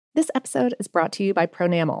This episode is brought to you by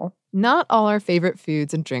Pronamel. Not all our favorite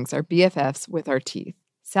foods and drinks are BFFs with our teeth.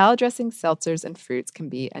 Salad dressings, seltzers, and fruits can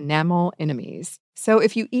be enamel enemies. So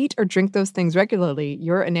if you eat or drink those things regularly,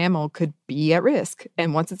 your enamel could be at risk.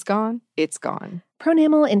 And once it's gone, it's gone.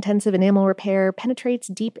 Pronamel Intensive Enamel Repair penetrates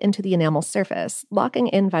deep into the enamel surface, locking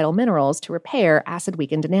in vital minerals to repair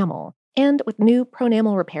acid-weakened enamel. And with new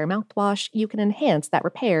Pronamel Repair mouthwash, you can enhance that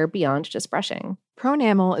repair beyond just brushing.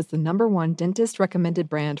 Pronamel is the #1 dentist-recommended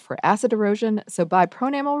brand for acid erosion, so buy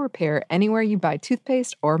Pronamel Repair anywhere you buy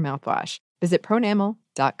toothpaste or mouthwash. Visit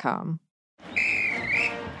pronamel.com.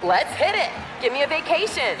 Let's hit it. Give me a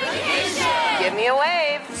vacation. Give me a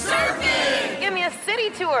wave. Surfing. Give me a city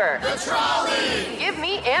tour. The trolley. Give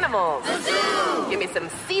me animals. The zoo. Give me some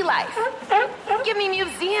sea life. Give me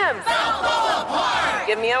museums. Balboa Park.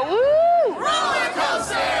 Give me a woo. Roller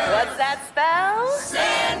coaster. What's that spell?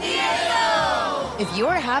 San Diego. If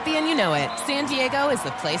you're happy and you know it, San Diego is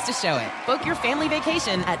the place to show it. Book your family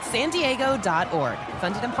vacation at sandiego.org.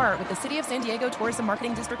 Funded in part with the City of San Diego Tourism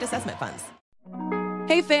Marketing District Assessment Funds.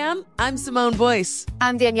 Hey fam, I'm Simone Boyce.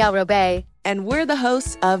 I'm Danielle Robay. And we're the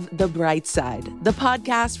hosts of The Bright Side, the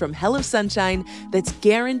podcast from Hello Sunshine that's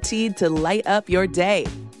guaranteed to light up your day.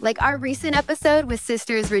 Like our recent episode with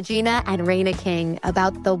sisters Regina and Raina King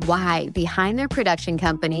about the why behind their production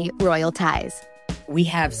company, Royal Ties. We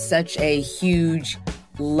have such a huge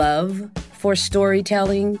love for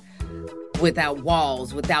storytelling without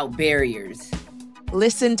walls, without barriers.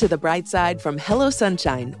 Listen to The Bright Side from Hello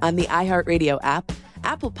Sunshine on the iHeartRadio app,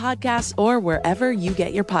 Apple Podcasts, or wherever you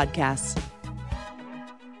get your podcasts.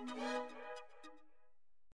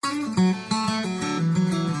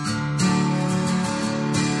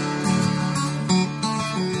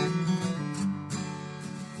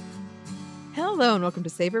 Hello and welcome to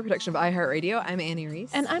Savor, production of iHeartRadio. I'm Annie Reese.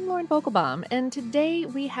 And I'm Lauren Vogelbaum. And today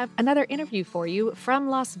we have another interview for you from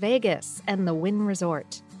Las Vegas and the Wynn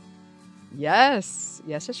Resort. Yes.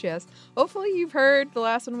 Hopefully you've heard the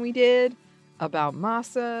last one we did about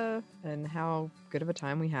Masa and how good of a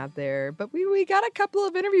time we had there. But we got a couple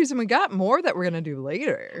of interviews and we got more that we're going to do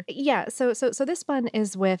later. Yeah, so this one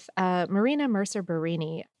is with Marina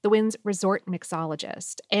Mercer-Barini, the Wynn's resort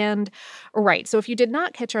mixologist. And right, so if you did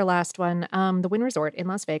not catch our last one, the Wynn Resort in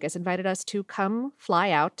Las Vegas invited us to come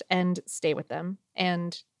fly out and stay with them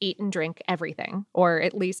and eat and drink everything, or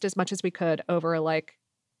at least as much as we could over like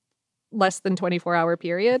less than 24-hour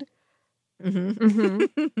period.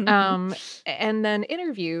 And then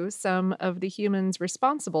interview some of the humans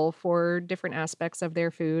responsible for different aspects of their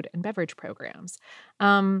food and beverage programs.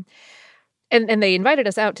 And they invited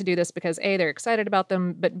us out to do this because A, they're excited about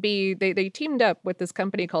them, but B, they teamed up with this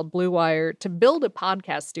company called Blue Wire to build a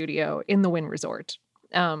podcast studio in the Wynn Resort.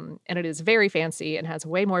 And it is very fancy and has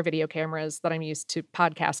way more video cameras that I'm used to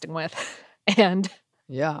podcasting with. And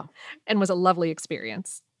was a lovely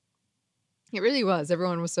experience. It really was.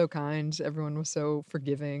 Everyone was so kind. Everyone was so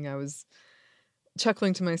forgiving. I was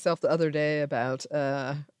chuckling to myself the other day about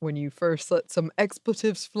when you first let some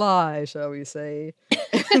expletives fly, shall we say.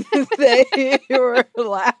 And they were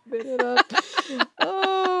laughing it up.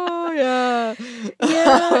 Oh, yeah.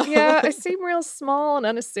 Yeah. I seem real small and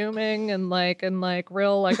unassuming and like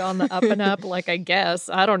real like on the up and up, like I guess.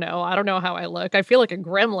 I don't know how I look. I feel like a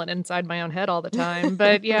gremlin inside my own head all the time.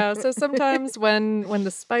 But yeah, so sometimes when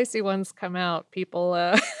the spicy ones come out, people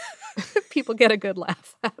get a good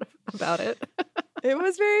laugh about it. It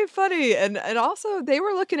was very funny. And also they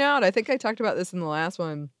were looking out. I think I talked about this in the last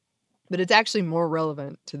one, but it's actually more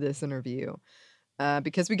relevant to this interview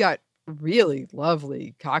because we got really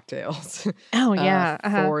lovely cocktails. Oh,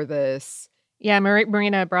 yeah. For this. Yeah,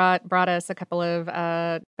 Marina brought us a couple of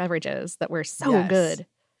beverages that were so good.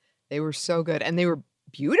 They were so good. And they were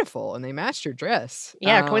beautiful. And they matched your dress.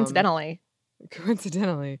 Yeah, coincidentally.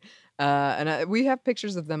 And we have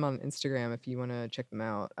pictures of them on Instagram if you want to check them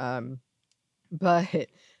out. But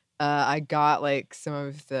I got like some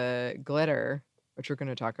of the glitter, which we're going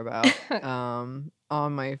to talk about,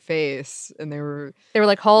 on my face. And they were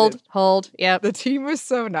like, hold. Yep. The team was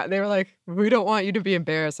so nice. They were like, we don't want you to be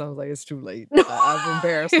embarrassed. I was like, it's too late. I've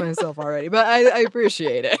embarrassed myself already, but I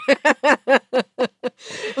appreciate it.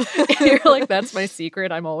 You're like, that's my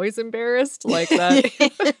secret. I'm always embarrassed like that.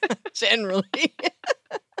 Generally.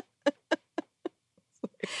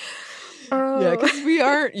 Yeah, because we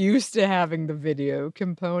aren't used to having the video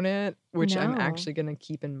component, which I'm actually going to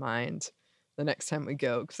keep in mind the next time we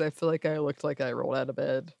go, because I feel like I looked like I rolled out of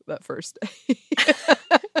bed that first day.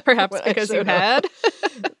 Perhaps because you had?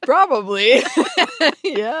 Probably.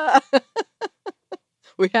 Yeah.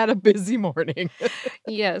 We had a busy morning.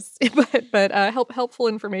 Yes, but helpful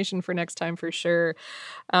information for next time for sure.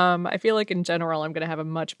 I feel like in general I'm going to have a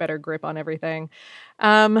much better grip on everything.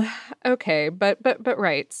 Um, okay, but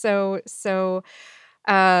right.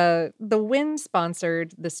 The Wynn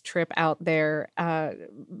sponsored this trip out there,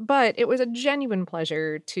 but it was a genuine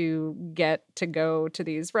pleasure to get to go to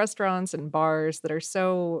these restaurants and bars that are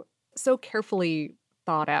so carefully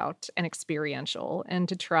thought out and experiential, and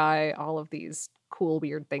to try all of these cool,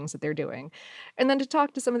 weird things that they're doing, and then to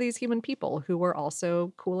talk to some of these human people who were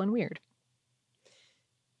also cool and weird.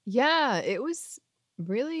 Yeah, it was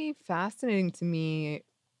really fascinating to me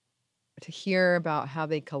to hear about how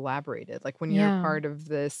they collaborated. Like when you're a Yeah. part of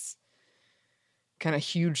this kind of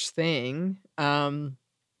huge thing,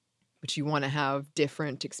 but you want to have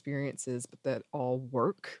different experiences, but that all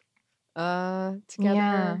work Yeah.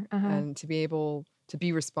 together, Uh-huh. and to be able to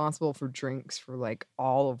be responsible for drinks for like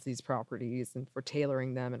all of these properties and for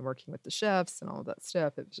tailoring them and working with the chefs and all of that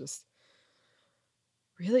stuff. It was just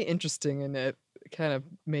really interesting, and it kind of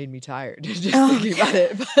made me tired just Oh, thinking about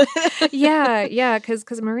yeah. it. Yeah,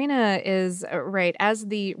 because Marina is right, as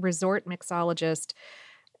the resort mixologist,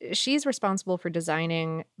 she's responsible for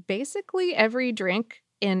designing basically every drink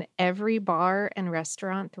in every bar and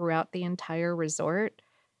restaurant throughout the entire resort,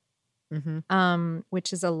 Mm-hmm.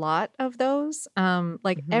 which is a lot of those.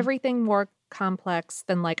 Like Mm-hmm. everything more complex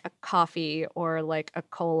than like a coffee or like a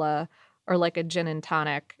cola or like a gin and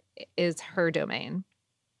tonic is her domain.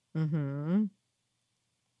 Mm-hmm.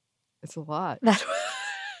 It's a lot. That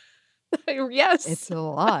yes. It's a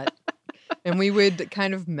lot. And we would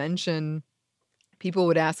kind of mention, people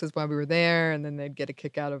would ask us why we were there, and then they'd get a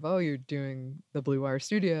kick out of, oh, you're doing the Blue Wire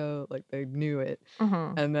Studio. Like they knew it.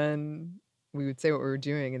 Mhm. And then we would say what we were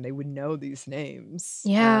doing, and they would know these names.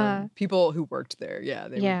 Yeah. People who worked there, yeah,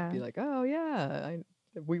 they would Yeah. be like, oh, yeah,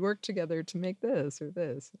 we worked together to make this or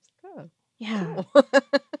this. It's like, oh, Yeah. cool.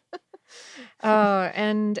 Oh,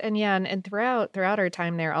 and yeah, and throughout our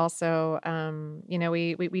time there also,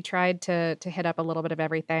 we tried to hit up a little bit of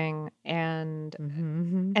everything,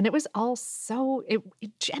 Mm-hmm. and it was all it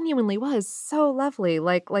genuinely was so lovely.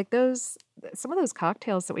 Like those some of those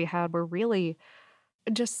cocktails that we had were really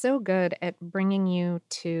just so good at bringing you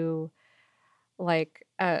to like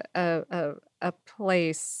a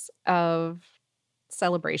place of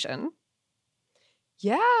celebration.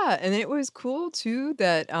 Yeah, and it was cool too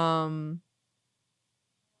that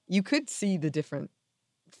you could see the different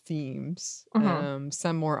themes, Mhm.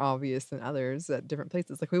 some more obvious than others at different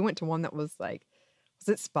places. Like we went to one that was like, was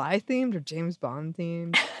it spy themed or James Bond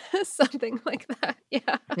themed? Something like that.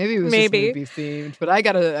 Yeah. Maybe it was just Maybe. movie themed, but I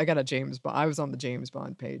got a James Bond. I was on the James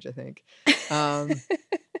Bond page, I think.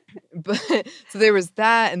 But so there was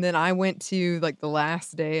that, and then I went to like the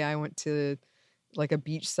last day, I went to like a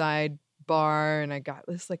beachside bar, and I got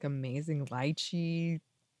this like amazing lychee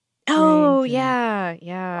Oh, drink, and yeah,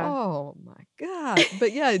 yeah. oh my god.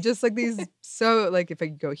 But yeah, just like these, so like if I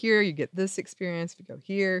go here, you get this experience. If you go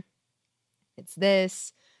here, it's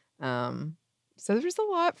this. So there's a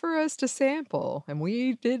lot for us to sample, and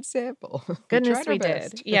we did sample. We Goodness, tried our we did.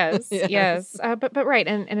 best. Yes, Yes. yes. But right,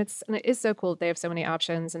 and it is so cool that they have so many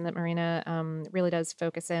options, and that Marina really does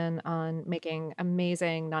focus in on making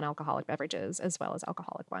amazing non-alcoholic beverages as well as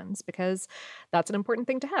alcoholic ones, because that's an important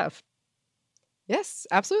thing to have. Yes,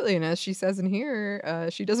 absolutely. And as she says in here,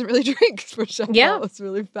 she doesn't really drink, which I Yeah. thought was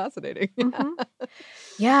really fascinating. Mhm.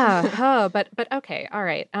 Yeah, huh, but okay, all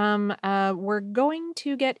right. We're going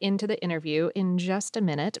to get into the interview in just a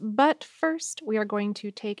minute, but first we are going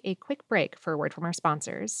to take a quick break for a word from our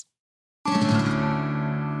sponsors.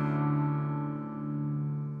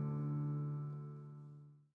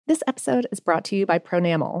 This episode is brought to you by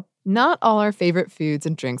Pronamel. Not all our favorite foods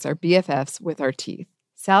and drinks are BFFs with our teeth.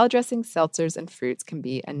 Salad dressings, seltzers, and fruits can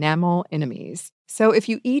be enamel enemies. So if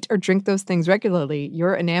you eat or drink those things regularly,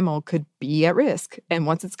 your enamel could be at risk. And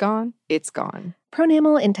once it's gone, it's gone.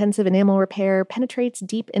 Pronamel Intensive Enamel Repair penetrates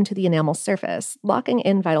deep into the enamel surface, locking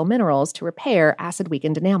in vital minerals to repair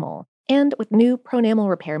acid-weakened enamel. And with new Pronamel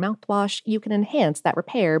Repair mouthwash, you can enhance that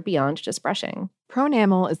repair beyond just brushing.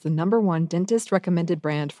 Pronamel is the #1 dentist-recommended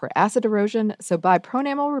brand for acid erosion, so buy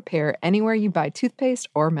Pronamel Repair anywhere you buy toothpaste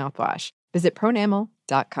or mouthwash. Visit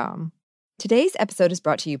pronamel.com. Today's episode is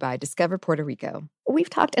brought to you by Discover Puerto Rico. We've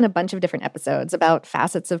talked in a bunch of different episodes about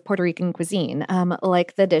facets of Puerto Rican cuisine,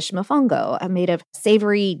 like the dish mofongo, made of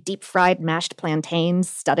savory, deep-fried mashed plantains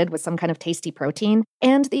studded with some kind of tasty protein,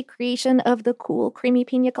 and the creation of the cool, creamy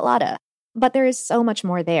pina colada. But there is so much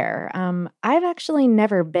more there. I've actually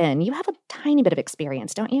never been. You have a tiny bit of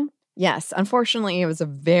experience, don't you? Yes, unfortunately, it was a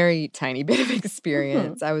very tiny bit of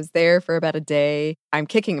experience. I was there for about a day. I'm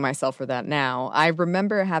kicking myself for that now. I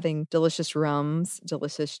remember having delicious rums,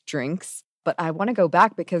 delicious drinks, but I want to go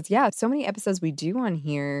back because, yeah, so many episodes we do on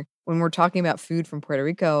here when we're talking about food from Puerto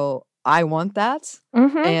Rico. I want that.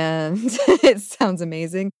 And it sounds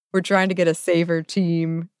amazing. We're trying to get a Savor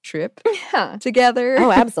team trip together.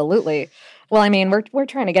 Oh, absolutely. Well, I mean, we're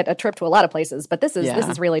trying to get a trip to a lot of places, but this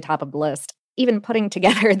is really top of the list. Even putting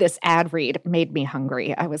together this ad read made me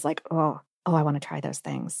hungry. I was like, oh, I want to try those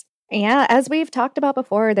things. Yeah, as we've talked about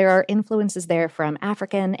before, there are influences there from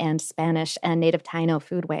African and Spanish and native Taino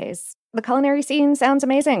foodways. The culinary scene sounds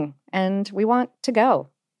amazing, and we want to go,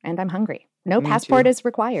 and I'm hungry. No passport is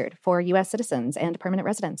required for U.S. citizens and permanent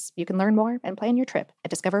residents. You can learn more and plan your trip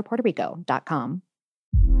at discoverpuertorico.com.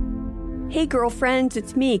 Hey, girlfriends,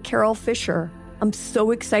 it's me, Carol Fisher. I'm so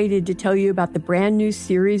excited to tell you about the brand new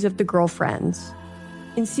series of The Girlfriends.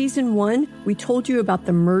 In season 1, we told you about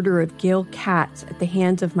the murder of Gail Katz at the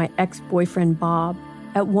hands of my ex-boyfriend, Bob.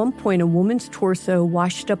 At one point, a woman's torso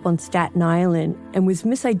washed up on Staten Island and was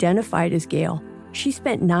misidentified as Gail. She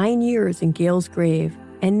spent 9 years in Gail's grave,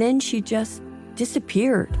 and then she just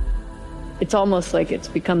disappeared. It's almost like it's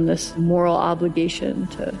become this moral obligation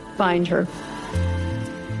to find her.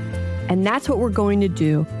 And that's what we're going to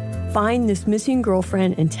do. Find this missing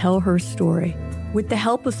girlfriend and tell her story. With the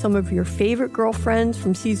help of some of your favorite girlfriends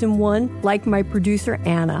from season 1, like my producer,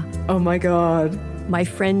 Anna. Oh my God. My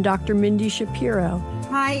friend, Dr. Mindy Shapiro.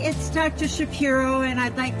 Hi, it's Dr. Shapiro, and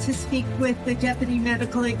I'd like to speak with the deputy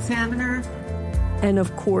medical examiner. And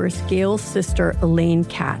of course, Gail's sister, Elaine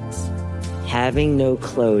Katz. Having no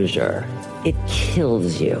closure, it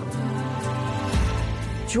kills you.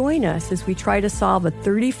 Join us as we try to solve a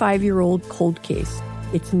 35-year-old cold case.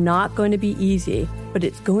 It's not going to be easy, but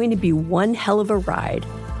it's going to be one hell of a ride.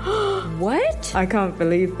 What? I can't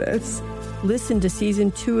believe this. Listen to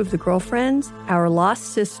season 2 of The Girlfriends, Our Lost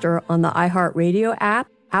Sister on the iHeartRadio app,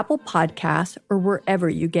 Apple Podcasts, or wherever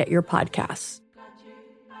you get your podcasts.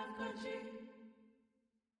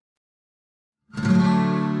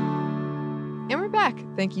 And we're back.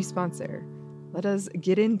 Thank you, sponsor. Let us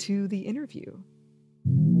get into the interview.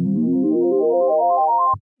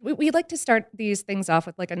 We'd like to start these things off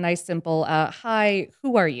with like a nice, simple, hi,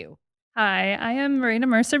 who are you? Hi, I am Marina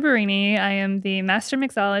Mercer-Barini. I am the master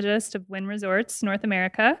mixologist of Wynn Resorts, North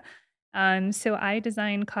America. So I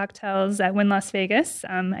design cocktails at Wynn Las Vegas.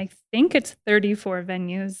 I think it's 34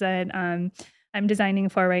 venues that I'm designing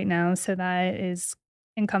for right now. So that is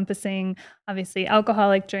encompassing, obviously,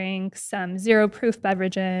 alcoholic drinks, zero-proof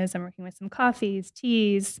beverages. I'm working with some coffees,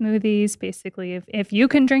 teas, smoothies. Basically, if you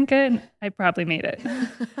can drink it, I probably made it.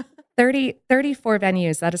 34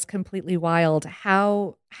 venues. That is completely wild.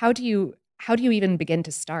 How do you even begin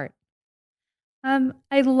to start?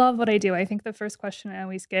 I love what I do. I think the first question I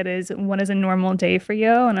always get is, what is a normal day for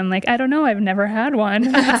you? And I'm like, I don't know. I've never had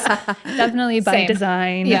one. It's definitely by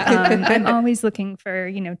design. Yeah. I'm always looking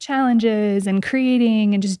for, challenges and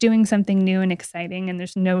creating and just doing something new and exciting. And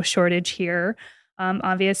there's no shortage here,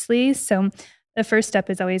 obviously. So the first step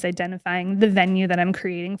is always identifying the venue that I'm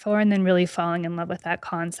creating for and then really falling in love with that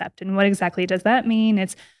concept. And what exactly does that mean?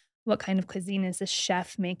 It's what kind of cuisine is this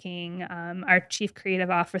chef making? Our chief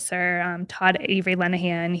creative officer, Todd Avery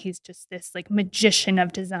Lenahan, he's just this like magician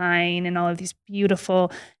of design and all of these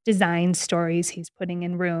beautiful design stories he's putting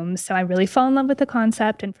in rooms. So I really fall in love with the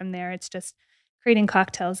concept. And from there, it's just creating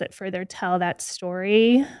cocktails that further tell that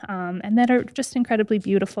story and that are just incredibly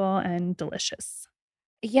beautiful and delicious.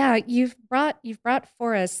 Yeah, you've brought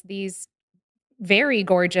for us these very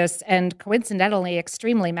gorgeous and coincidentally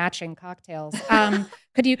extremely matching cocktails.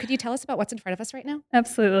 Could you tell us about what's in front of us right now?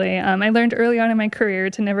 Absolutely. I learned early on in my career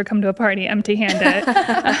to never come to a party empty-handed.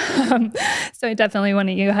 So I definitely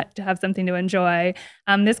wanted you to have something to enjoy.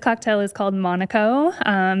 This cocktail is called Monaco.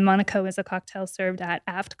 Monaco is a cocktail served at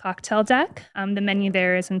Aft Cocktail Deck. The menu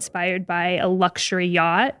there is inspired by a luxury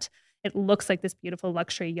yacht. It looks like this beautiful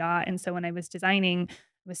luxury yacht. And so when I was designing,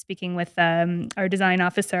 I was speaking with our design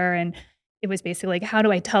officer, and it was basically like, how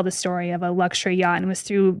do I tell the story of a luxury yacht? And it was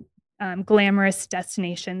through glamorous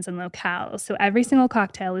destinations and locales. So every single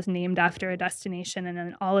cocktail is named after a destination, and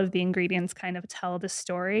then all of the ingredients kind of tell the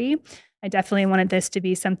story. I definitely wanted this to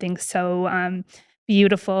be something so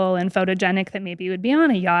beautiful and photogenic that maybe it would be on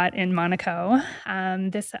a yacht in Monaco.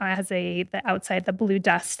 This has the outside, the blue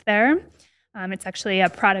dust there. It's actually a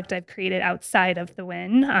product I've created outside of the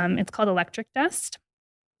Wynn. It's called Electric Dust.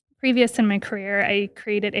 Previous in my career, I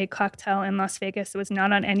created a cocktail in Las Vegas. It was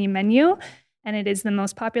not on any menu, and it is the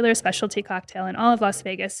most popular specialty cocktail in all of Las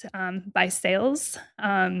Vegas by sales.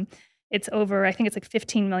 It's over, I think it's like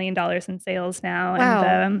 $15 million in sales now. Wow.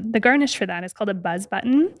 And the garnish for that is called a buzz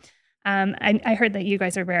button. I heard that you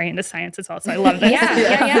guys are very into science as well, so I love this.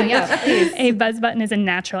 Yeah. Please. A buzz button is a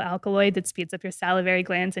natural alkaloid that speeds up your salivary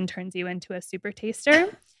glands and turns you into a super taster.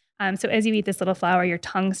 So as you eat this little flower, your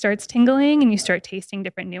tongue starts tingling and you start tasting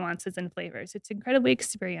different nuances and flavors. It's incredibly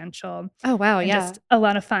experiential. Oh, wow. And Yeah. just a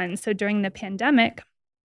lot of fun. So during the pandemic,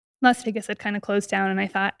 Las Vegas had kind of closed down, and I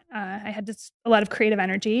thought I had just a lot of creative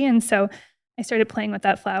energy. And so I started playing with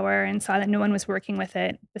that flower and saw that no one was working with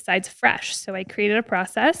it besides fresh. So I created a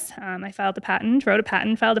process. I filed a patent, wrote a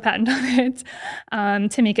patent, filed a patent on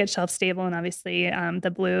it to make it shelf stable. And obviously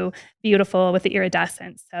the blue, beautiful with the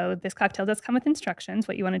iridescence. So this cocktail does come with instructions.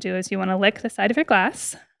 What you want to do is you want to lick the side of your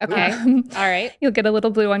glass. Okay. All right. You'll get a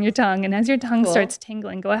little blue on your tongue. And as your tongue starts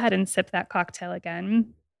tingling, go ahead and sip that cocktail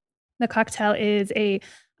again. The cocktail is a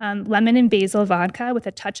lemon and basil vodka with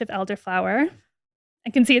a touch of elderflower. I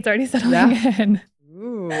can see it's already settling in.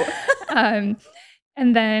 Ooh.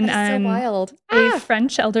 And then That's so wild. a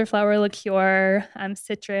French elderflower liqueur,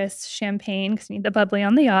 citrus, champagne, because you need the bubbly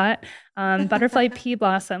on the yacht, butterfly pea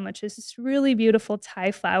blossom, which is this really beautiful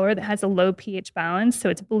Thai flower that has a low pH balance. So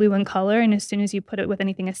it's blue in color. And as soon as you put it with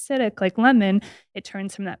anything acidic like lemon, it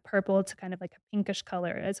turns from that purple to kind of like a pinkish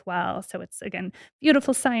color as well. So it's, again,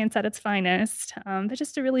 beautiful science at its finest, but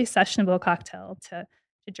just a really sessionable cocktail to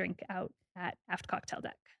drink out at Aft Cocktail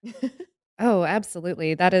Deck. Oh,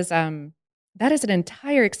 absolutely. That is an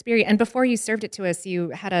entire experience. And before you served it to us,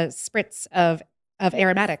 you had a spritz of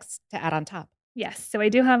aromatics to add on top. Yes. So I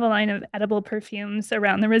do have a line of edible perfumes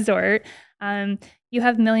around the resort. You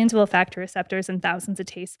have millions of olfactory receptors and thousands of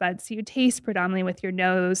taste buds. So you taste predominantly with your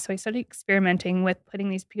nose. So I started experimenting with putting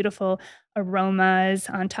these beautiful aromas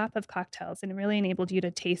on top of cocktails, and it really enabled you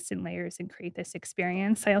to taste in layers and create this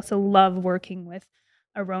experience. I also love working with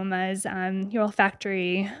aromas. Your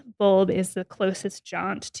olfactory bulb is the closest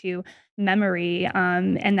jaunt to memory,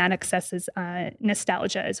 and that accesses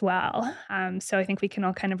nostalgia as well. So I think we can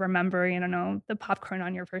all kind of remember, the popcorn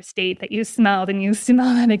on your first date that you smelled, and you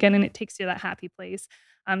smell that again, and it takes you to that happy place.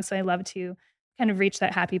 So I love to kind of reach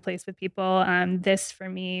that happy place with people. This for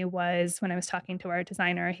me was when I was talking to our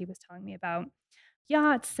designer, he was telling me about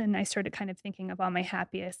yachts, and I started kind of thinking of all my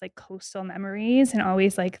happiest like coastal memories, and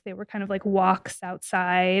always like they were kind of like walks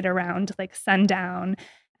outside around like sundown.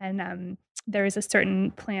 And there is a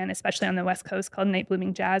certain plant, especially on the West Coast, called night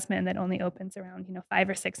blooming jasmine that only opens around 5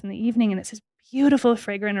 or 6 in the evening, and it's this beautiful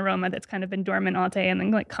fragrant aroma that's kind of been dormant all day and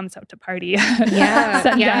then like comes out to party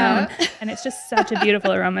sundown. And it's just such a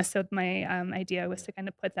beautiful aroma. So my idea was to kind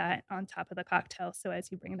of put that on top of the cocktail, so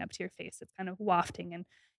as you bring it up to your face, it's kind of wafting and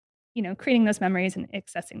creating those memories and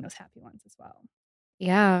accessing those happy ones as well.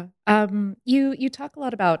 Yeah. You talk a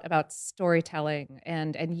lot about storytelling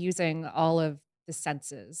and using all of the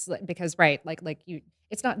senses, because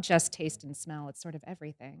it's not just taste and smell, it's sort of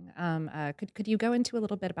everything. Could you go into a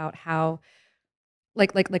little bit about how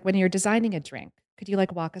like when you're designing a drink, could you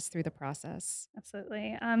walk us through the process?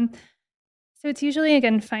 Absolutely. So it's usually,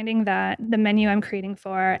 again, finding the menu I'm creating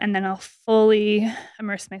for, and then I'll fully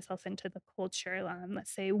immerse myself into the culture.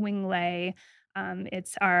 Let's say Wing Lei.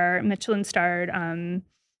 It's our Michelin-starred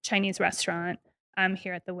Chinese restaurant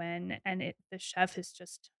here at the Wynn, and the chef is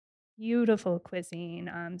just beautiful cuisine.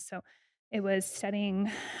 So it was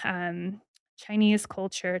studying Chinese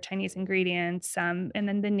culture, Chinese ingredients, and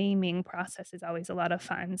then the naming process is always a lot of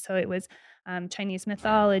fun. So it was Chinese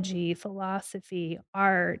mythology, philosophy,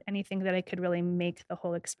 art, anything that I could really make the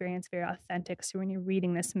whole experience very authentic. So when you're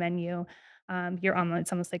reading this menu,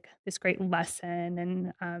 it's almost like this great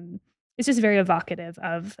lesson, and it's just very evocative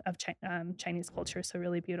of Chinese culture. So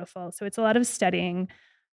really beautiful. So it's a lot of studying.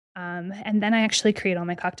 And then I actually create all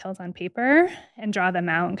my cocktails on paper and draw them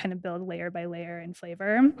out and kind of build layer by layer in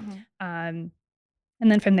flavor. Mm-hmm.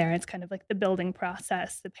 And then from there, it's kind of like the building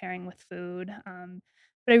process, the pairing with food.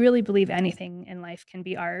 But I really believe anything in life can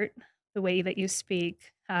be art. The way that you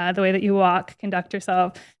speak, the way that you walk, conduct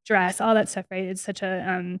yourself, dress, all that stuff, right? It's such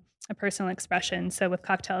a personal expression. So with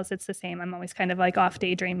cocktails, it's the same. I'm always kind of like off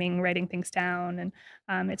daydreaming, writing things down.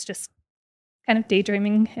 And it's just kind of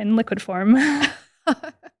daydreaming in liquid form.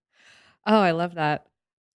 Oh, I love that.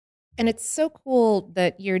 And it's so cool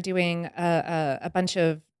that you're doing a bunch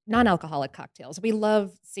of non-alcoholic cocktails. We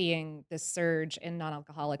love seeing this surge in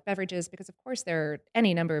non-alcoholic beverages because, of course, there are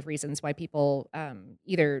any number of reasons why people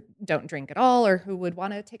either don't drink at all or who would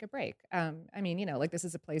want to take a break. This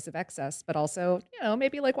is a place of excess, but also,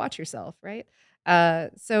 maybe watch yourself, right?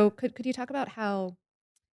 So could you talk about how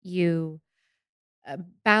you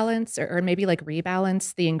balance or maybe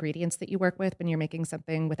rebalance the ingredients that you work with when you're making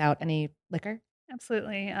something without any liquor?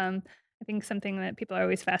 Absolutely. I think something that people are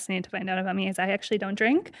always fascinated to find out about me is I actually don't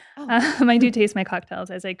drink. Oh. I do taste my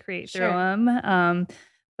cocktails as I create through Sure. them.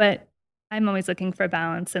 But I'm always looking for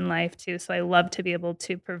balance in life too. So I love to be able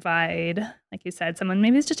to provide, like you said, someone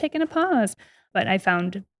maybe is just taking a pause. But I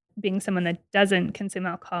found being someone that doesn't consume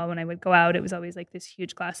alcohol, when I would go out, it was always like this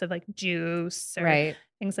huge glass of like juice or Right.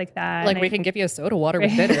 things like that. Like And we I can give you a soda water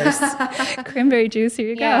with bitters. cranberry juice, here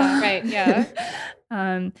you go. Yeah, right, yeah.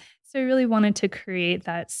 So I really wanted to create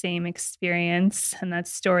that same experience and that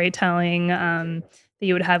storytelling that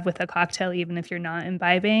you would have with a cocktail, even if you're not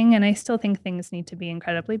imbibing. And I still think things need to be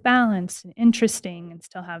incredibly balanced and interesting and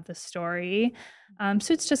still have the story.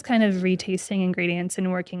 So it's just kind of retasting ingredients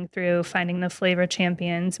and working through finding the flavor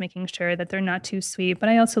champions, making sure that they're not too sweet. But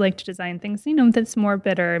I also like to design things, that's more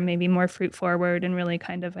bitter, maybe more fruit forward, and really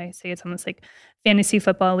kind of, I say it's almost like fantasy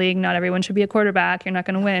football league. Not everyone should be a quarterback. You're not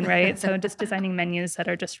going to win, right? So just designing menus that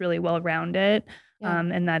are just really well-rounded. Yeah.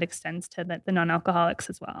 And that extends to the non-alcoholics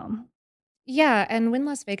as well. Yeah, and Win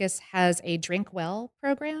Las Vegas has a drink well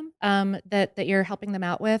program that you're helping them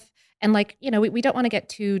out with, and we don't want to get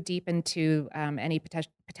too deep into any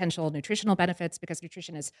potential nutritional benefits because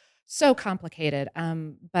nutrition is so complicated.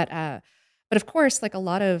 But of course, like a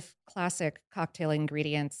lot of classic cocktail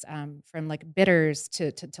ingredients, from like bitters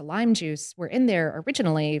to lime juice, were in there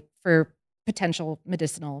originally for potential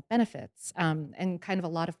medicinal benefits, and kind of a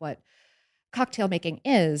lot of what cocktail making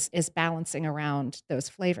is balancing around those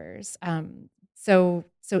flavors. So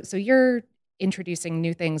you're introducing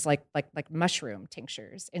new things like mushroom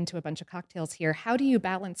tinctures into a bunch of cocktails here. How do you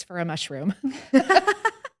balance for a mushroom?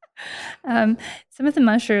 Some of the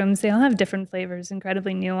mushrooms, they all have different flavors,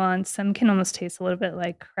 incredibly nuanced. Some can almost taste a little bit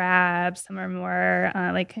like crab. Some are more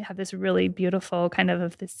have this really beautiful kind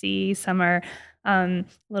of the sea. Some are a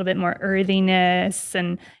little bit more earthiness,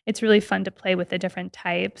 and it's really fun to play with the different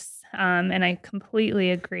types. And I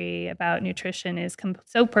completely agree about nutrition is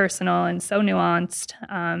so personal and so nuanced.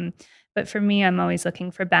 But for me, I'm always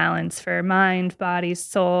looking for balance for mind, body,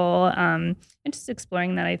 soul, and just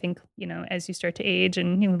exploring that. I think, as you start to age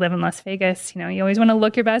and you live in Las Vegas, you always want to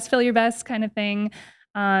look your best, feel your best kind of thing.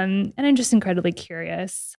 And I'm just incredibly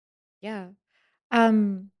curious. Yeah.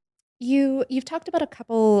 You've talked about a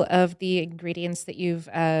couple of the ingredients that you've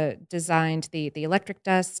designed, the electric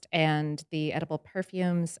dust and the edible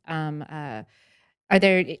perfumes.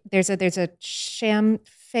 There's a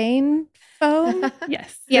champagne foam?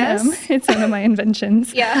 Yes. Yes. It's one of my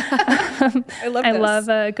inventions. Yeah. I love this. I love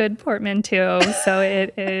a good portmanteau. So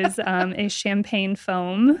it is a champagne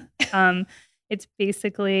foam. It's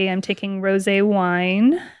basically, I'm taking rosé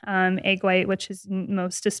wine, egg white, which is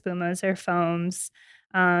most espumas or foams,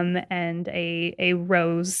 and a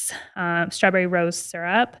rose, strawberry rose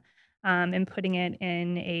syrup, and putting it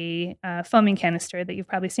in a foaming canister that you've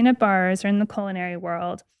probably seen at bars or in the culinary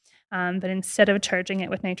world. But instead of charging it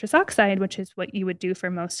with nitrous oxide, which is what you would do for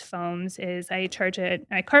most foams, is I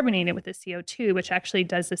carbonate it with the CO2, which actually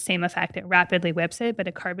does the same effect. It rapidly whips it, but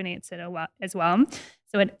it carbonates it as well.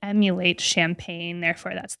 So it emulates champagne.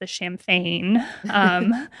 Therefore, that's the champagne.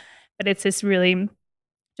 But it's this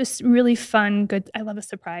just really fun, good. I love a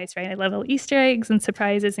surprise, right? I love little Easter eggs and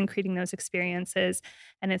surprises and creating those experiences.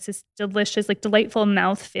 And it's this delicious, delightful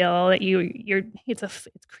mouthfeel that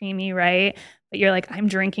it's creamy, right? But you're like, I'm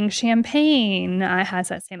drinking champagne. It has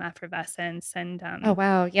that same effervescence. And oh,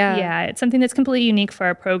 wow. Yeah. Yeah, it's something that's completely unique for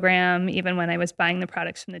our program. Even when I was buying the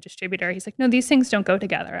products from the distributor, he's like, no, these things don't go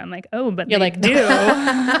together. I'm like, oh, but you're they like,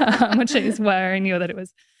 do. Which is where I knew that it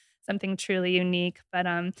was something truly unique. But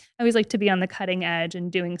I always like to be on the cutting edge and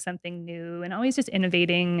doing something new and always just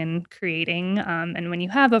innovating and creating. And when you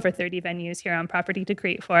have over 30 venues here on property to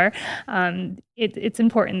create for, it's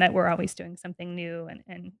important that we're always doing something new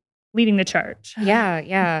and leading the charge. Yeah,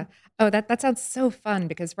 yeah. Oh, that sounds so fun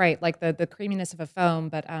because like the creaminess of a foam,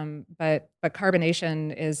 but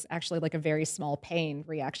carbonation is actually like a very small pain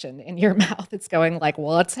reaction in your mouth. It's going like,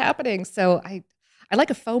 what's happening? So I like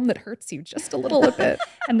a foam that hurts you just a little bit.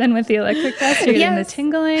 And then with the electric dust, you're getting the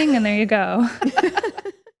tingling, and there you go.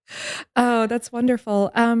 Oh, that's wonderful.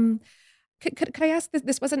 Could I ask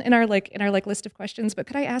this wasn't in our list of questions, but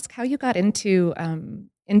could I ask how you got into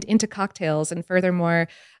cocktails and furthermore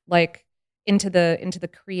into the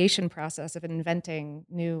creation process of inventing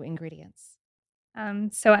new ingredients?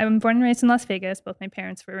 So I'm born and raised in Las Vegas. Both my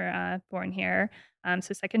parents were born here.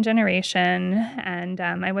 So second generation, and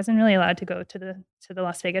I wasn't really allowed to go to the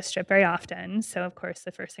Las Vegas Strip very often. So of course,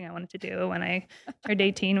 the first thing I wanted to do when I turned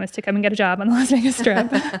 18 was to come and get a job on the Las Vegas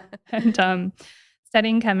Strip, and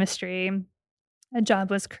studying chemistry. a job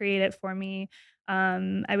was created for me.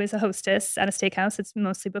 I was a hostess at a steakhouse. It's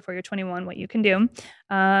mostly before you're 21 what you can do.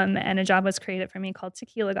 And a job was created for me called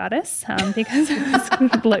Tequila Goddess because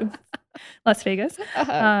it was Las Vegas.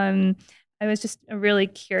 I was just a really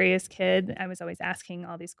curious kid. I was always asking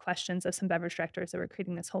all these questions of some beverage directors that were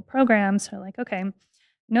creating this whole program. So like, okay,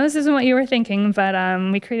 no, this isn't what you were thinking, but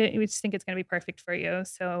we just think it's going to be perfect for you.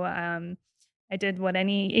 So I did what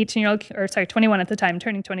any 21 at the time,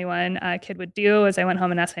 turning 21 kid would do. As I went home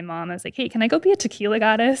and asked my mom, I was like, hey, can I go be a tequila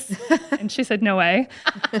goddess? And she said, no way.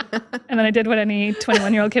 And then I did what any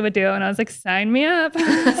 21-year-old kid would do. And I was like, sign me up.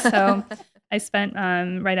 So I spent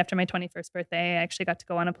right after my 21st birthday, I actually got to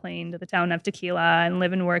go on a plane to the town of Tequila and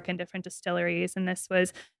live and work in different distilleries. And this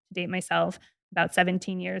was, to date myself, about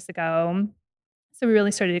 17 years ago. So we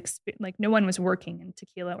really started, no one was working in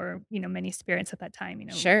tequila or, many spirits at that time,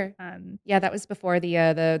 Sure. Yeah, that was before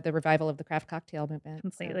the revival of the craft cocktail movement.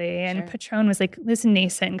 Completely. So, and sure. Patron was like this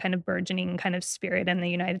nascent kind of burgeoning kind of spirit in the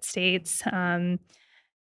United States,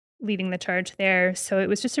 leading the charge there. So it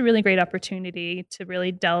was just a really great opportunity to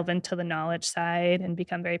really delve into the knowledge side and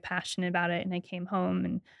become very passionate about it. And I came home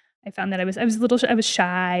and I found that I was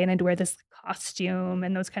shy and I'd wear this costume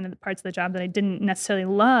and those kind of parts of the job that I didn't necessarily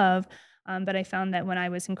love. But I found that when I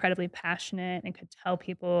was incredibly passionate and could tell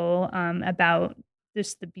people about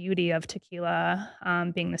just the beauty of tequila,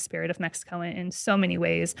 being the spirit of Mexico in so many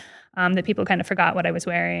ways, that people kind of forgot what I was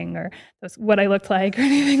wearing or what I looked like or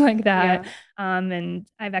anything like that. Yeah. And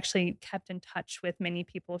I've actually kept in touch with many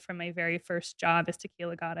people from my very first job as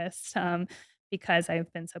Tequila Goddess because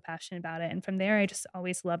I've been so passionate about it. And from there, I just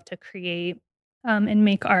always loved to create and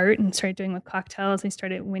make art and started doing with cocktails. I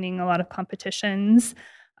started winning a lot of competitions.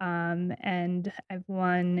 And I've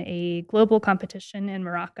won a global competition in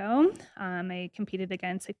Morocco. I competed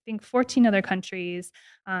against, I think, 14 other countries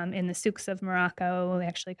in the souks of Morocco. They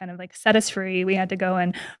actually kind of set us free. We had to go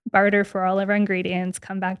and barter for all of our ingredients,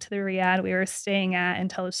 come back to the riad we were staying at and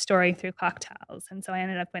tell a story through cocktails. And so I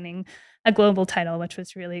ended up winning a global title, which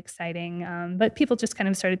was really exciting. But people just kind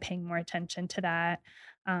of started paying more attention to that.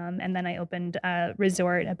 And then I opened a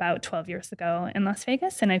resort about 12 years ago in Las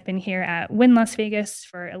Vegas, and I've been here at Wynn Las Vegas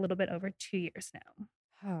for a little bit over 2 years now.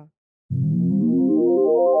 Huh.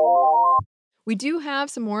 We do have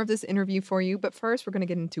some more of this interview for you, but first we're going to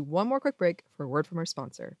get into one more quick break for a word from our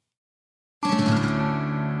sponsor.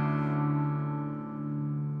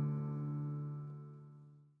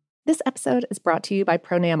 This episode is brought to you by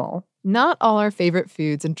Pronamel. Not all our favorite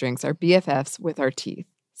foods and drinks are BFFs with our teeth.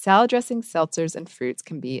 Salad dressings, seltzers, and fruits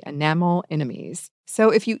can be enamel enemies. So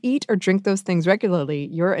if you eat or drink those things regularly,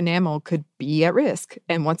 your enamel could be at risk.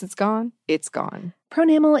 And once it's gone, it's gone.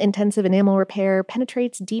 Pronamel Intensive Enamel Repair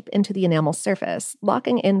penetrates deep into the enamel surface,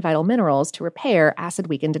 locking in vital minerals to repair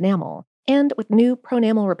acid-weakened enamel. And with new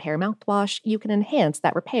Pronamel Repair mouthwash, you can enhance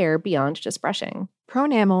that repair beyond just brushing.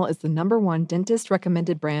 Pronamel is the #1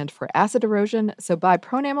 dentist-recommended brand for acid erosion, so buy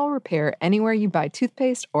Pronamel Repair anywhere you buy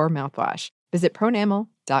toothpaste or mouthwash. Visit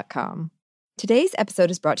pronamel.com. Today's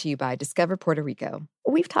episode is brought to you by Discover Puerto Rico.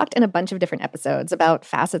 We've talked in a bunch of different episodes about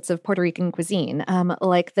facets of Puerto Rican cuisine,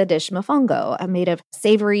 like the dish mofongo, made of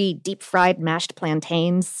savory, deep-fried mashed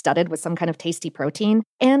plantains studded with some kind of tasty protein,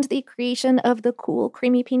 and the creation of the cool,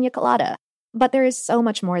 creamy piña colada. But there is so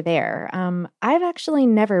much more there. I've actually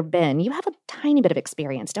never been. You have a tiny bit of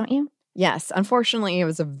experience, don't you? Yes, unfortunately, it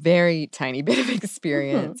was a very tiny bit of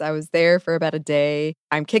experience. I was there for about a day.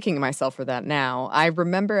 I'm kicking myself for that now. I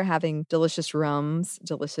remember having delicious rums,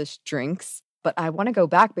 delicious drinks, but I want to go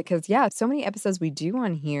back because, so many episodes we do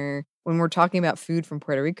on here when we're talking about food from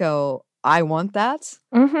Puerto Rico, I want that.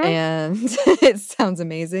 And it sounds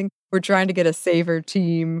amazing. We're trying to get a Savor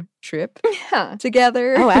team trip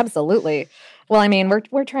together. Oh, absolutely. Well, I mean,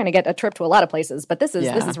 we're trying to get a trip to a lot of places, but this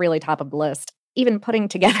is really top of the list. Even putting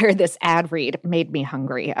together this ad read made me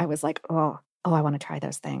hungry. I was like, oh, I want to try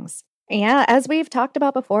those things. Yeah, as we've talked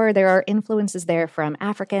about before, there are influences there from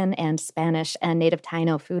African and Spanish and native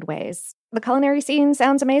Taino foodways. The culinary scene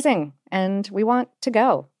sounds amazing, and we want to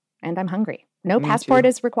go. And I'm hungry. No passport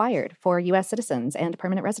is required for U.S. citizens and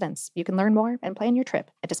permanent residents. You can learn more and plan your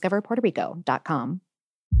trip at discoverpuertorico.com.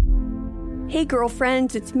 Hey,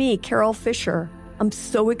 girlfriends, it's me, Carol Fisher. I'm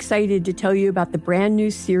so excited to tell you about the brand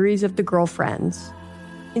new series of The Girlfriends.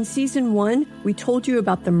 In season 1, we told you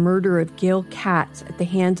about the murder of Gail Katz at the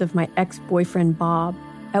hands of my ex-boyfriend, Bob.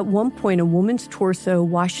 At one point, a woman's torso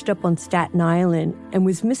washed up on Staten Island and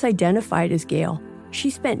was misidentified as Gail.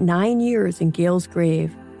 She spent 9 years in Gail's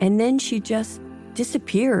grave, and then she just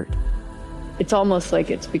disappeared. It's almost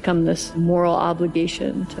like it's become this moral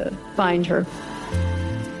obligation to find her.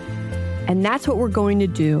 And that's what we're going to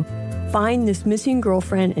do. find this missing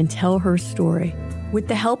girlfriend and tell her story. With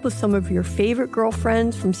the help of some of your favorite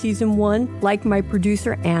girlfriends from season 1, like my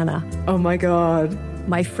producer Anna. Oh my God.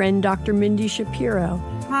 My friend Dr. Mindy Shapiro.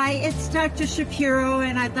 Hi, it's Dr. Shapiro,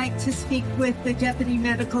 and I'd like to speak with the Deputy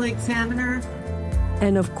Medical Examiner.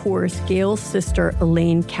 And of course, Gail's sister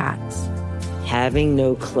Elaine Katz. Having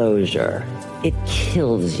no closure, it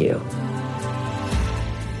kills you.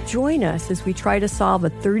 Join us as we try to solve a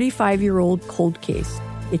 35-year-old cold case.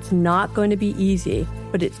 It's not going to be easy,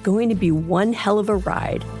 but it's going to be one hell of a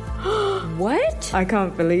ride. What? I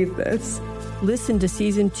can't believe this. Listen to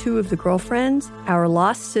season 2 of The Girlfriends, Our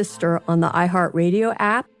Lost Sister on the iHeartRadio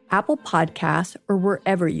app, Apple Podcasts, or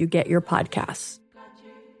wherever you get your podcasts.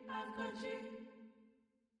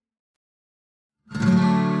 And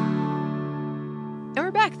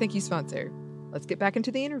we're back. Thank you, sponsor. Let's get back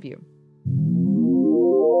into the interview.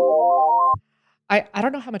 I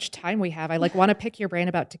don't know how much time we have. I want to pick your brain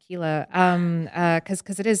about tequila,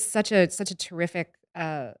 because it is such a terrific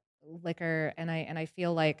liquor, and I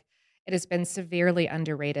feel like it has been severely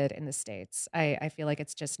underrated in the States. I feel like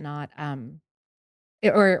it's just not,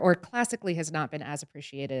 or classically has not been as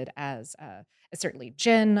appreciated as certainly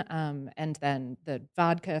gin, and then the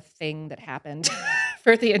vodka thing that happened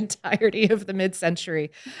for the entirety of the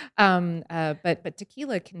mid-century. But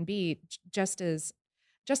tequila can be just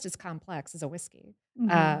as complex as a whiskey.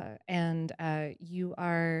 And you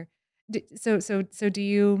are so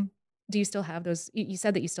do you still have those? You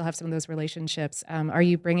said that you still have some of those relationships. Are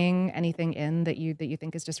you bringing anything in that you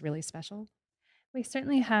think is just really special? We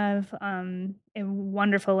certainly have a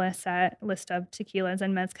wonderful list of tequilas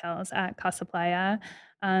and mezcals at Casa Playa.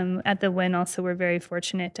 At the Wynn, also, we're very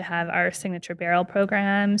fortunate to have our signature barrel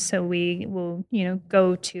program. So we will,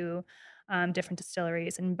 go to different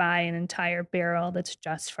distilleries and buy an entire barrel that's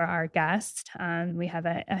just for our guest. We have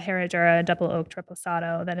a Herradura double oak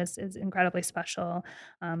reposado that is incredibly special.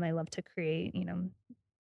 I love to create,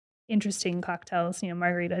 interesting cocktails,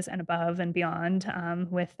 margaritas and above and beyond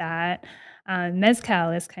with that.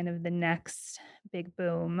 Mezcal is kind of the next big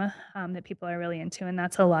boom that people are really into, and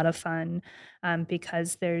that's a lot of fun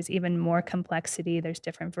because there's even more complexity. There's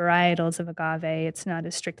different varietals of agave. It's not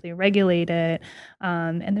as strictly regulated,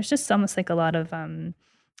 and there's just almost like a lot of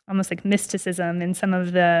almost like mysticism in some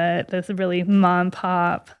of the really mom and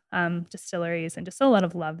pop distilleries, and just a lot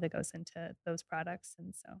of love that goes into those products,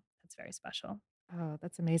 and so that's very special. Oh,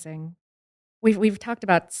 that's amazing. We've talked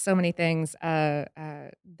about so many things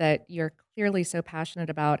that you're clearly so passionate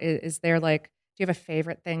about. Is there do you have a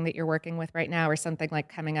favorite thing that you're working with right now, or something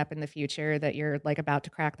coming up in the future that you're about to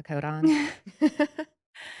crack the code on?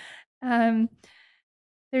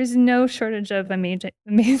 There's no shortage of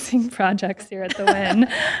amazing projects here at the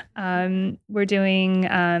Wynn. We're doing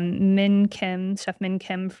Chef Min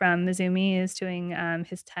Kim from Mizumi is doing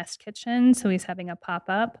his test kitchen, so he's having a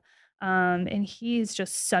pop-up. And he's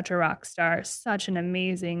just such a rock star, such an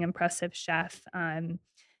amazing, impressive chef.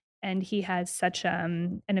 And he has such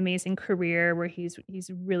an amazing career where he's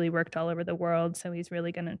really worked all over the world. So he's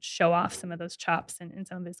really going to show off some of those chops in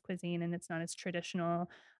some of his cuisine. And it's not as traditional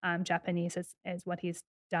Japanese as what he's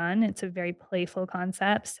done. It's a very playful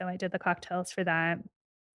concept. So I did the cocktails for that.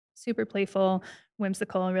 Super playful,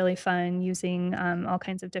 whimsical, really fun, using all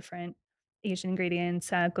kinds of different Asian ingredients,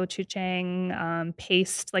 gochujang,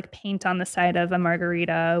 paste, like paint on the side of a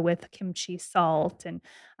margarita with kimchi salt, and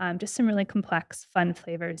just some really complex, fun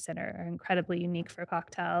flavors that are incredibly unique for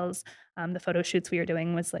cocktails. The photo shoots we were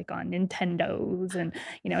doing was on Nintendos, and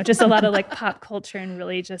just a lot of pop culture and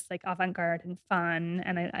really just avant-garde and fun,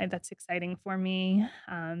 and I that's exciting for me.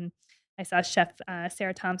 I saw Chef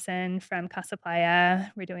Sarah Thompson from Casa Playa.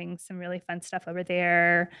 We're doing some really fun stuff over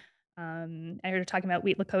there. I heard her talking about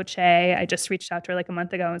wheat lacoche. I just reached out to her a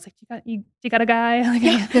month ago and was like, you got a guy?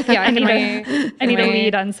 I need a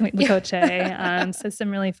lead on some wheat lacoche. So some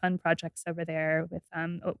really fun projects over there with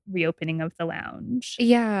reopening of the lounge.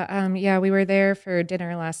 Yeah, we were there for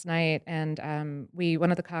dinner last night, and one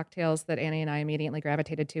of the cocktails that Annie and I immediately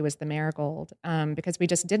gravitated to was the marigold, because we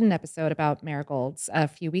just did an episode about marigolds a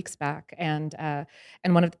few weeks back, and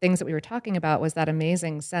one of the things that we were talking about was that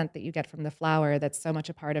amazing scent that you get from the flower that's so much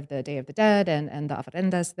a part of the Day of the Dead and the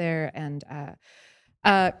ofrendas there. And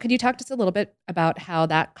could you talk to us a little bit about how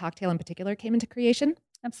that cocktail in particular came into creation?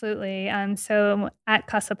 Absolutely. So at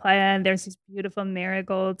Casa Playa, there's these beautiful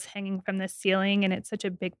marigolds hanging from the ceiling, and it's such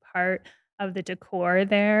a big part of the decor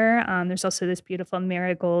there. There's also this beautiful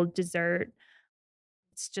marigold dessert.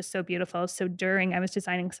 It's just so beautiful. So I was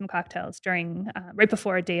designing some cocktails during right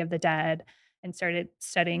before Day of the Dead, and started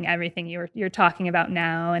studying everything you're talking about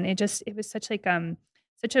now. And it was such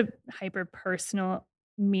a hyper personal,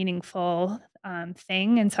 meaningful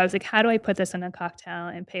thing. And so I was like, how do I put this in a cocktail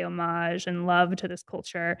and pay homage and love to this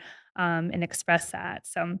culture and express that?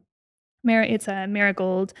 So it's a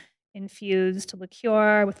marigold infused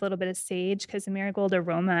liqueur with a little bit of sage because the marigold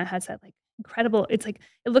aroma has that like incredible. It's like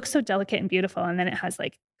it looks so delicate and beautiful, and then it has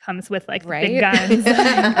like comes with like the big guns.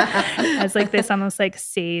 Has like this almost like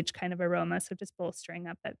sage kind of aroma, so just bolstering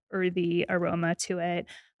up that earthy aroma to it.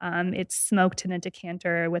 It's smoked in a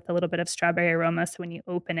decanter with a little bit of strawberry aroma, so when you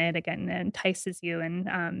open it, again, it entices you.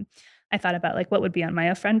 And I thought about like what would be on my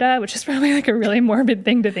ofrenda, which is probably like a really morbid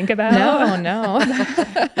thing to think about. No.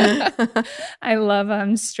 I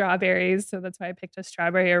love strawberries, so that's why I picked a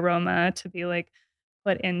strawberry aroma to be like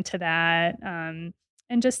put into that. And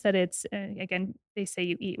just that it's again, they say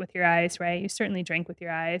you eat with your eyes, right? You certainly drink with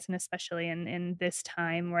your eyes, and especially in this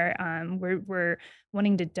time where we're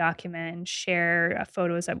wanting to document and share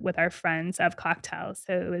photos with our friends of cocktails.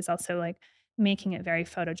 So it was also like making it very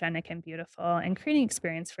photogenic and beautiful and creating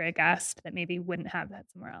experience for a guest that maybe wouldn't have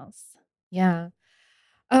that somewhere else. Yeah.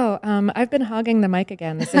 Oh, I've been hogging the mic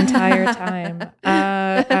again this entire time.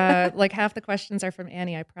 Like half the questions are from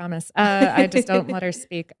Annie, I promise. I just don't let her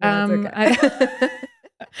speak.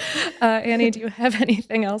 Annie, do you have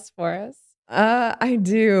anything else for us? I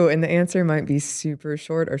do, and the answer might be super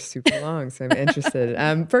short or super long, so I'm interested.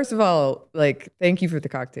 First of all, like, thank you for the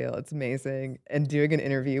cocktail. It's amazing. And doing an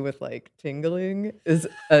interview with like tingling is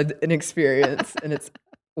an experience, and it's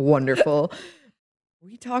wonderful.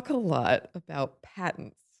 We talk a lot about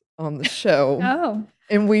patents on the show. Oh.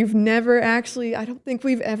 And we've never actually, I don't think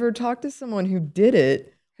we've ever talked to someone who did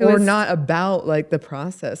it not about like the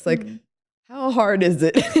process. Like, how hard is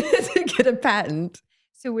it to get a patent?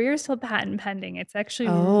 So we're still patent pending. It's actually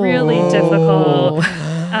really difficult.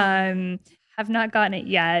 Have not gotten it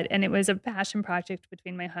yet. And it was a passion project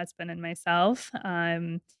between my husband and myself.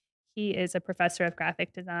 He is a professor of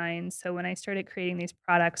graphic design. So when I started creating these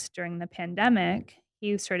products during the pandemic,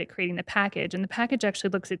 he started creating the package. And the package actually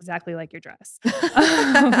looks exactly like your dress.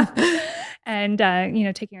 And,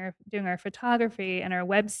 doing our photography and our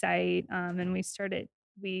website. And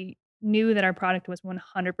we knew that our product was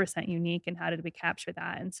 100% unique, and how did we capture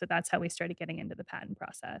that? And so that's how we started getting into the patent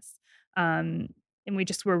process. And we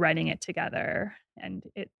just were writing it together, and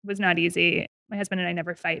it was not easy. My husband and I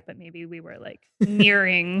never fight, but maybe we were like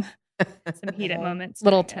nearing some heated moments.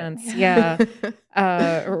 Little tense. Yeah.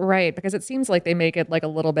 Right. Because it seems like they make it like a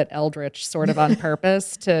little bit eldritch sort of on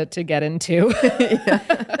purpose to get into.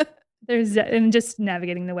 And just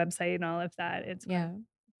navigating the website and all of that. It's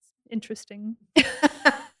interesting.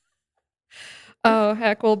 Oh,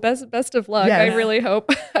 heck. Well, best of luck. Yes. I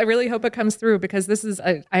really hope it comes through, because this is,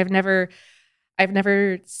 I've never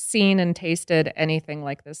seen and tasted anything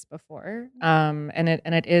like this before. And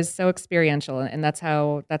it is so experiential. And that's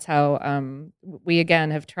how we again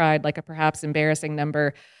have tried like a perhaps embarrassing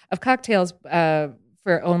number of cocktails,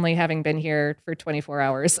 for only having been here for 24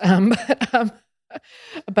 hours.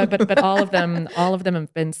 But all of them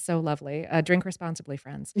have been so lovely. Drink responsibly,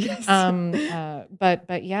 friends. Yes.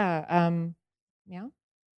 But yeah.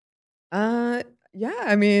 Yeah,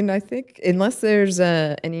 I mean, I think unless there's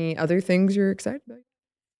any other things you're excited about.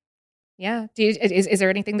 Yeah. Is there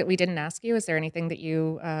anything that we didn't ask you? Is there anything that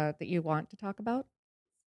you want to talk about?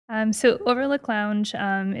 So Overlook Lounge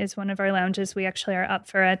is one of our lounges. We actually are up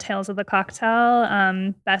for a Tales of the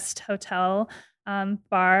Cocktail Best Hotel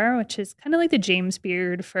bar, which is kind of like the James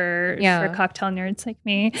Beard for cocktail nerds like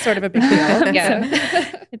me. Sort of a big deal.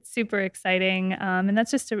 Yeah. So it's super exciting. And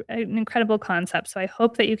that's just an incredible concept. So I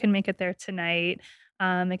hope that you can make it there tonight.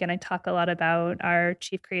 Again, I talk a lot about our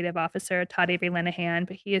Chief Creative Officer, Todd Avery Linehan,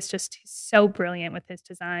 but he's so brilliant with his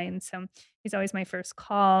design. So he's always my first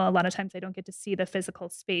call. A lot of times I don't get to see the physical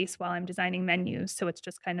space while I'm designing menus. So it's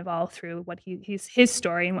just kind of all through what his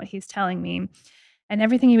story and what he's telling me. And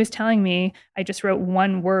everything he was telling me, I just wrote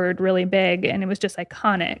one word really big, and it was just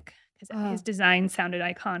iconic, because his design sounded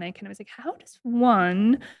iconic. And I was like, how does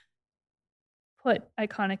one put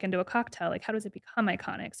iconic into a cocktail? Like, how does it become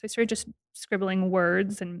iconic? So I started just scribbling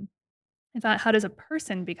words, and I thought, how does a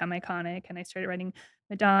person become iconic? And I started writing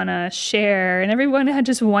Madonna, Cher, and everyone had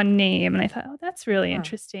just one name. And I thought, oh, that's really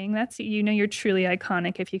interesting. That's, you're truly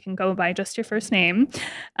iconic if you can go by just your first name.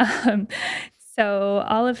 So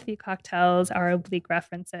all of the cocktails are oblique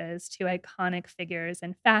references to iconic figures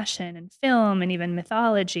in fashion and film and even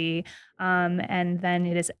mythology. And then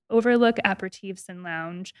it is Overlook Aperitifs and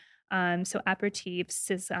Lounge. So aperitifs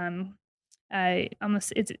is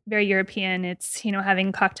it's very European. It's,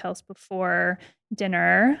 having cocktails before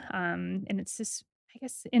dinner. And it's just, I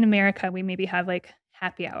guess in America, we maybe have like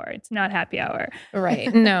happy hour. It's not happy hour.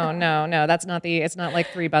 Right. No. It's not like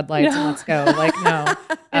 3 Bud Lights and let's go. Like, no,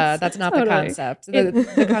 that's not the concept.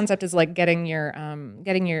 The concept is like getting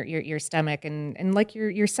your stomach and like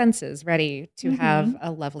your senses ready to have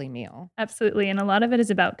a lovely meal. Absolutely. And a lot of it is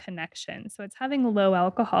about connection. So it's having low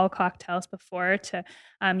alcohol cocktails before to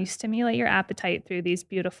you stimulate your appetite through these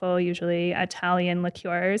beautiful, usually Italian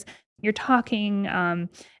liqueurs. You're talking, and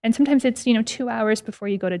sometimes it's, 2 hours before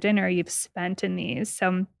you go to dinner, you've spent in these.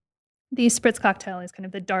 So the spritz cocktail is kind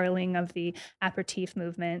of the darling of the aperitif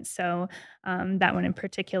movement. So that one in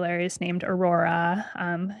particular is named Aurora.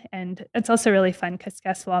 And it's also really fun because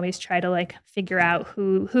guests will always try to like figure out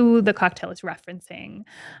who the cocktail is referencing.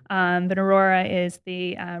 But Aurora is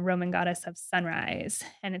the Roman goddess of sunrise.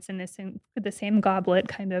 And it's in the same goblet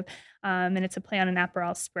kind of, and it's a play on an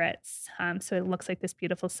Aperol spritz. So it looks like this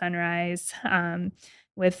beautiful sunrise.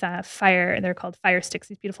 With fire. They're called fire sticks,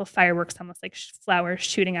 these beautiful fireworks, almost like flowers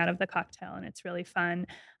shooting out of the cocktail, and it's really fun.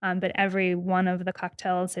 But every one of the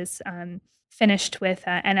cocktails is finished with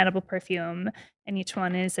an edible perfume, and each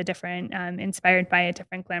one is a different, inspired by a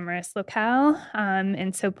different glamorous locale.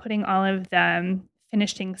 And so putting all of the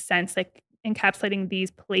finishing scents, like encapsulating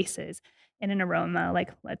these places in an aroma.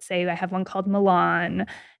 Like, let's say I have one called Milan,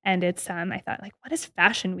 and it's, I thought, like, what does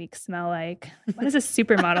Fashion Week smell like? What does a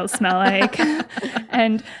supermodel smell like?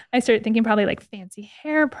 And I started thinking probably like fancy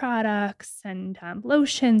hair products and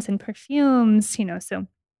lotions and perfumes, so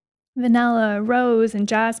vanilla, rose, and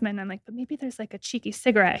jasmine. I'm like, but maybe there's like a cheeky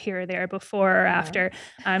cigarette here or there before or after.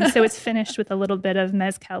 So it's finished with a little bit of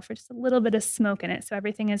mezcal for just a little bit of smoke in it. So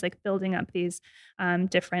everything is like building up these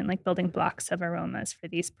different like building blocks of aromas for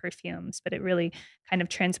these perfumes. But it really kind of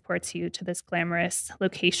transports you to this glamorous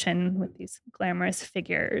location with these glamorous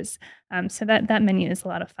figures. So that menu is a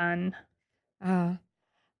lot of fun.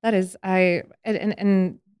 That is,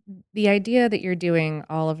 and the idea that you're doing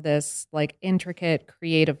all of this like intricate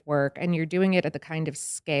creative work and you're doing it at the kind of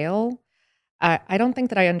scale, I don't think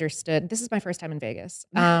that I understood. This is my first time in Vegas,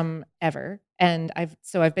 ever. And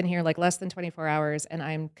I've been here like less than 24 hours and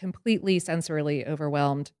I'm completely sensorily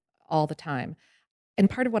overwhelmed all the time. And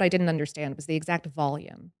part of what I didn't understand was the exact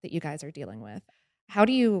volume that you guys are dealing with. How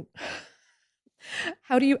do you,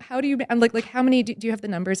 I'm like how many, do you have the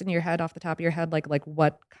numbers in your head off the top of your head? Like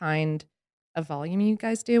what kind of volume you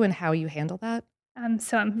guys do and how you handle that?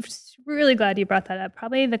 So I'm really glad you brought that up.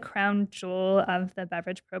 Probably the crown jewel of the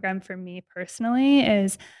beverage program for me personally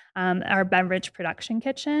is our beverage production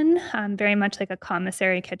kitchen, very much like a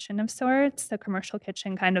commissary kitchen of sorts, the commercial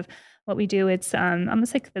kitchen kind of what we do. It's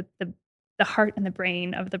almost like the heart and the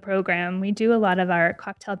brain of the program. We do a lot of our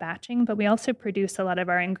cocktail batching, but we also produce a lot of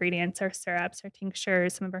our ingredients, our syrups, our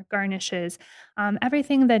tinctures, some of our garnishes.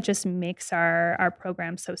 Everything that just makes our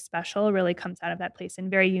program so special really comes out of that place and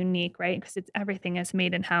very unique, right? Because everything is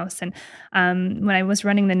made in-house. And when I was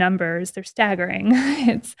running the numbers, they're staggering.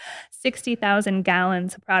 It's 60,000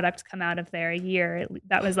 gallons of product come out of there a year.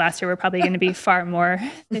 That was last year. We're probably going to be far more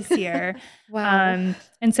this year. Wow.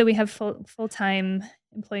 And so we have full-time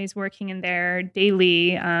employees working in there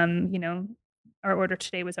daily. Our order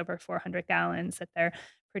today was over 400 gallons that they're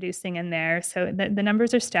producing in there. So the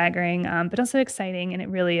numbers are staggering, but also exciting. And it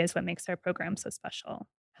really is what makes our program so special.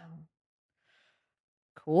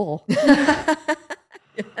 Cool. Yes.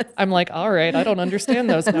 I'm like, all right, I don't understand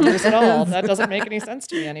those numbers at all. That doesn't make any sense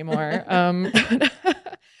to me anymore.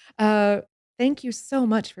 Thank you so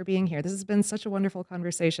much for being here. This has been such a wonderful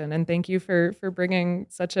conversation, and thank you for bringing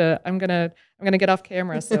such a. I'm gonna get off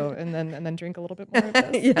camera and then drink a little bit more of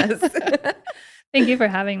this. Yes. Thank you for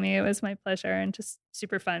having me. It was my pleasure and just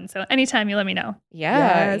super fun. So anytime you let me know.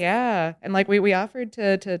 Yeah. And like we offered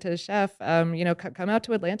to Chef, come out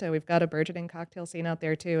to Atlanta. We've got a burgeoning cocktail scene out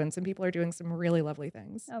there too, and some people are doing some really lovely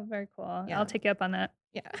things. Oh, very cool. Yeah. I'll take you up on that.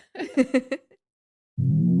 Yeah.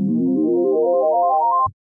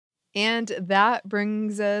 And that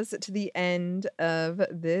brings us to the end of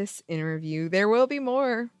this interview. There will be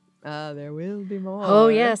more. There will be more. Oh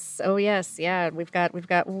yes. Yeah, we've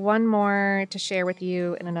got one more to share with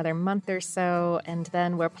you in another month or so, and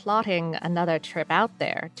then we're plotting another trip out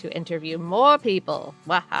there to interview more people.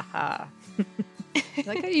 Wahaha. I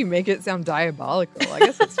like how you make it sound diabolical. I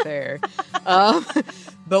guess it's fair.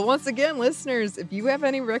 But once again, listeners, if you have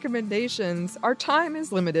any recommendations, our time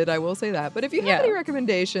is limited, I will say that. But if you have any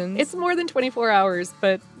recommendations... It's more than 24 hours,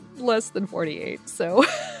 but less than 48, so...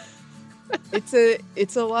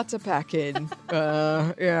 It's a lot to pack in.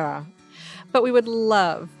 Yeah. But we would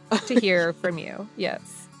love to hear from you.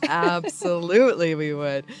 Yes. Absolutely, we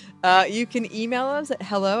would. You can email us at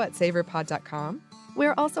hello@savorpod.com.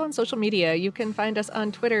 We're also on social media. You can find us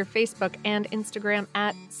on Twitter, Facebook, and Instagram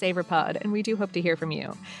at SavorPod, and we do hope to hear from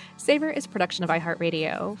you. Savor is a production of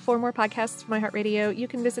iHeartRadio. For more podcasts from iHeartRadio, you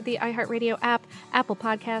can visit the iHeartRadio app, Apple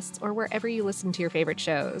Podcasts, or wherever you listen to your favorite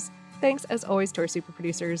shows. Thanks, as always, to our super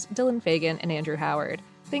producers, Dylan Fagan and Andrew Howard.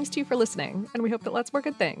 Thanks to you for listening, and we hope that lots more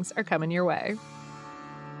good things are coming your way.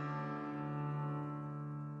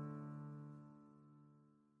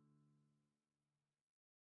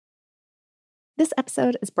 This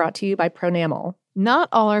episode is brought to you by Pronamel. Not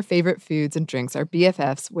all our favorite foods and drinks are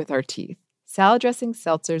BFFs with our teeth. Salad dressings,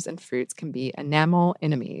 seltzers, and fruits can be enamel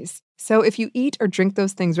enemies. So if you eat or drink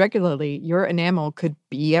those things regularly, your enamel could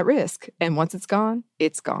be at risk. And once it's gone,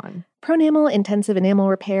 it's gone. Pronamel Intensive Enamel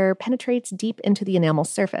Repair penetrates deep into the enamel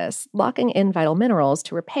surface, locking in vital minerals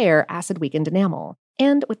to repair acid-weakened enamel.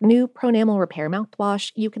 And with new Pronamel Repair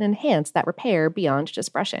mouthwash, you can enhance that repair beyond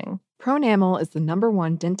just brushing. Pronamel is the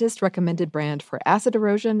 #1 dentist-recommended brand for acid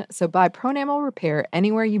erosion, so buy Pronamel Repair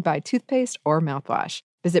anywhere you buy toothpaste or mouthwash.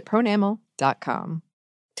 Visit pronamel.com.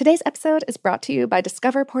 Today's episode is brought to you by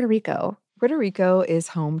Discover Puerto Rico. Puerto Rico is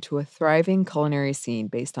home to a thriving culinary scene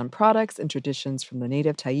based on products and traditions from the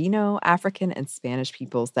native Taíno, African, and Spanish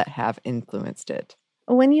peoples that have influenced it.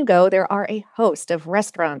 When you go, there are a host of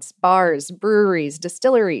restaurants, bars, breweries,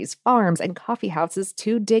 distilleries, farms, and coffee houses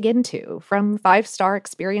to dig into, from 5-star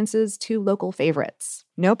experiences to local favorites.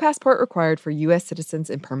 No passport required for U.S. citizens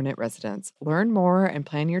and permanent residents. Learn more and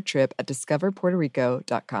plan your trip at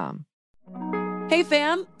discoverpuertorico.com. Hey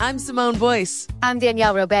fam, I'm Simone Boyce. I'm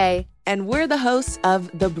Danielle Robay. And we're the hosts of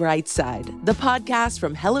The Bright Side, the podcast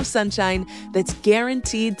from Hello Sunshine that's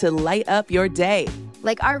guaranteed to light up your day.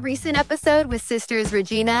 Like our recent episode with sisters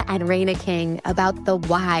Regina and Raina King about the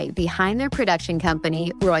why behind their production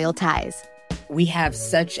company, Royal Ties. We have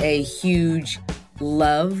such a huge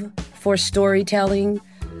love for storytelling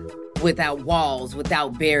without walls,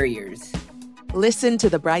 without barriers. Listen to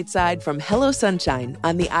The Bright Side from Hello Sunshine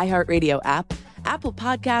on the iHeartRadio app, Apple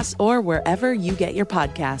Podcasts, or wherever you get your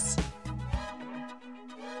podcasts.